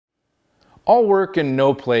All work and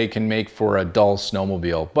no play can make for a dull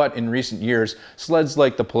snowmobile, but in recent years, sleds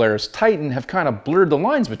like the Polaris Titan have kind of blurred the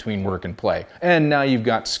lines between work and play. And now you've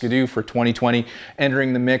got Ski-Doo for 2020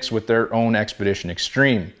 entering the mix with their own Expedition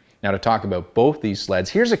Extreme. Now to talk about both these sleds,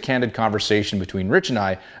 here's a candid conversation between Rich and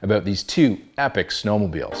I about these two epic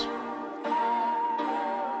snowmobiles.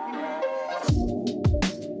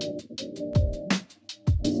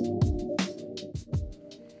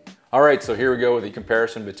 All right, so here we go with the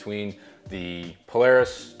comparison between the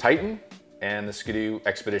Polaris Titan and the Ski-Doo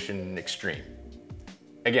Expedition Extreme.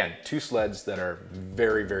 Again, two sleds that are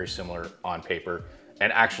very, very similar on paper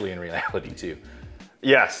and actually in reality too.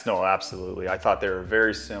 Yes, no, absolutely. I thought they were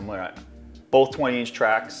very similar. Both 20-inch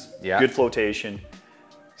tracks, good flotation.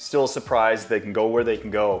 Still surprised they can go where they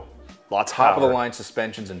can go. Lots of power. Top of the line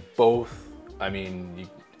suspensions in both. I mean,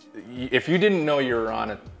 if you didn't know you were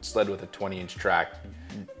on a sled with a 20-inch track,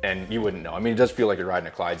 and you wouldn't know. I mean, it does feel like you're riding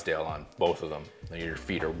a Clydesdale on both of them. Your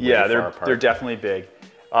feet are way far apart. They're definitely big.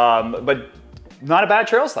 But not a bad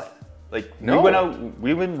trail sled. Like, no.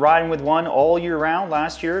 we went riding with one all year round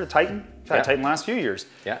last year, the Titan. I've had a Titan last few years.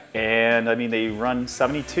 Yeah. And I mean, they run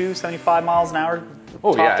 72, 75 miles an hour,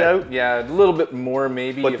 topped out. Yeah, a little bit more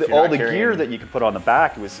maybe. But all the gear that you could put on the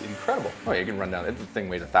back was incredible. Oh, you can run down, the thing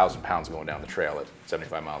weighed 1,000 pounds going down the trail at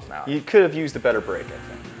 75 miles an hour. You could have used a better brake,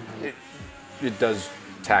 I think. It does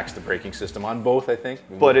tax the braking system on both, I think.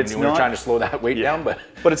 But it's not trying to slow that weight down, but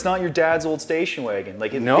it's not your dad's old station wagon.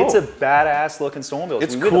 Like it's a badass looking snowmobile.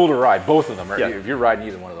 It's cool to ride. Both of them. If you're riding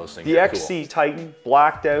either one of those things, the XC Titan,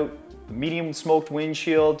 blacked out, medium smoked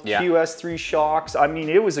windshield, QS3 shocks. I mean,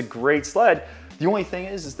 it was a great sled. The only thing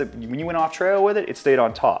is that when you went off trail with it, it stayed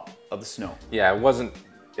on top of the snow. Yeah,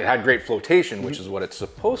 it had great flotation, which is what it's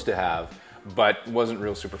supposed to have, but wasn't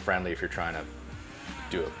real super friendly if you're trying to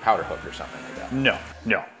do a powder hook or something like that.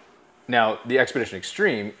 No. Now, the Expedition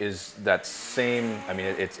Extreme is that same, I mean,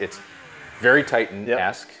 it's very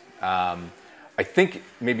Titan-esque. I think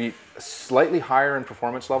maybe slightly higher in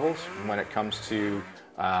performance levels when it comes to,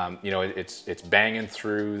 it's banging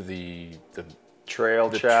through the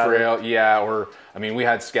trail, or, I mean, we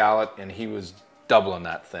had Scalet and he was doubling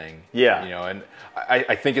that thing. Yeah. And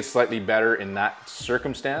I think it's slightly better in that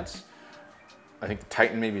circumstance. I think the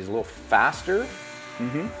Titan maybe is a little faster.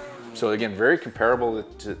 So again, very comparable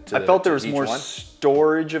to I felt there was more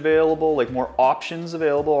storage available, like more options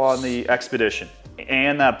available on the Expedition.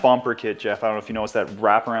 And that bumper kit, Jeff, I don't know if you noticed that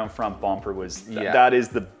wraparound front bumper was, that is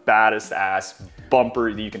the baddest ass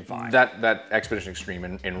bumper that you can find. That Expedition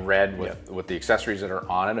Extreme in red with the accessories that are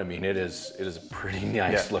on it, I mean, it is a pretty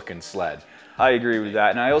nice looking sled. I agree with that.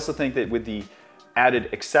 And I also think that with the added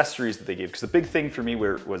accessories that they gave, because the big thing for me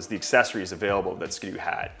was the accessories available that Ski-Doo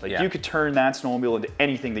had. Like you could turn that snowmobile into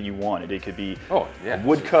anything that you wanted. It could be a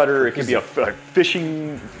woodcutter, it could be a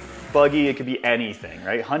fishing buggy, it could be anything,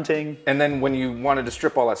 right? Hunting. And then when you wanted to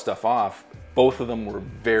strip all that stuff off, both of them were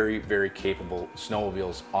very, very capable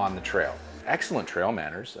snowmobiles on the trail. Excellent trail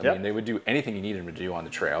manners. I mean, they would do anything you needed them to do on the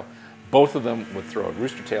trail. Both of them would throw a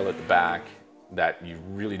rooster tail at the back that you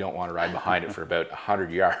really don't want to ride behind it for about 100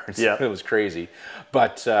 yards. It was crazy.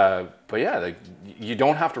 But yeah, you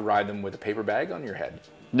don't have to ride them with a paper bag on your head.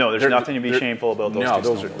 No, there's nothing to be shameful about those. No,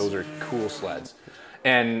 those are cool sleds.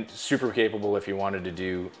 And super capable if you wanted to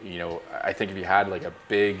do, I think if you had like a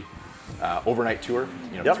big overnight tour,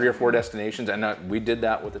 3 or 4 destinations, and we did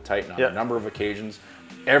that with the Titan on a number of occasions.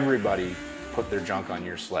 Everybody put their junk on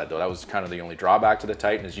your sled, though. That was kind of the only drawback to the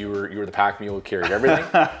Titan, is you were the pack mule who carried everything.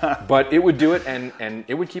 But it would do it, and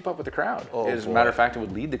it would keep up with the crowd. As a matter of fact, it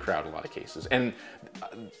would lead the crowd in a lot of cases. And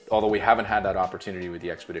although we haven't had that opportunity with the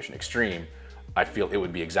Expedition Extreme, I feel it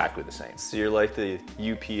would be exactly the same. So you're like the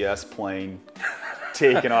UPS plane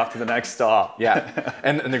taking off to the next stop. Yeah,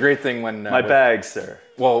 and the great thing when... My bags, sir.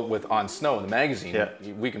 Well, with On Snow, in the magazine,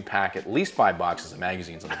 we can pack at least 5 boxes of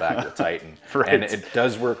magazines on the back of the Titan. And it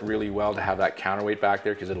does work really well to have that counterweight back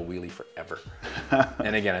there because it'll wheelie forever.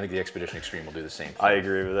 And again, I think the Expedition Extreme will do the same thing. I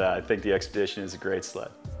agree with that. I think the Expedition is a great sled.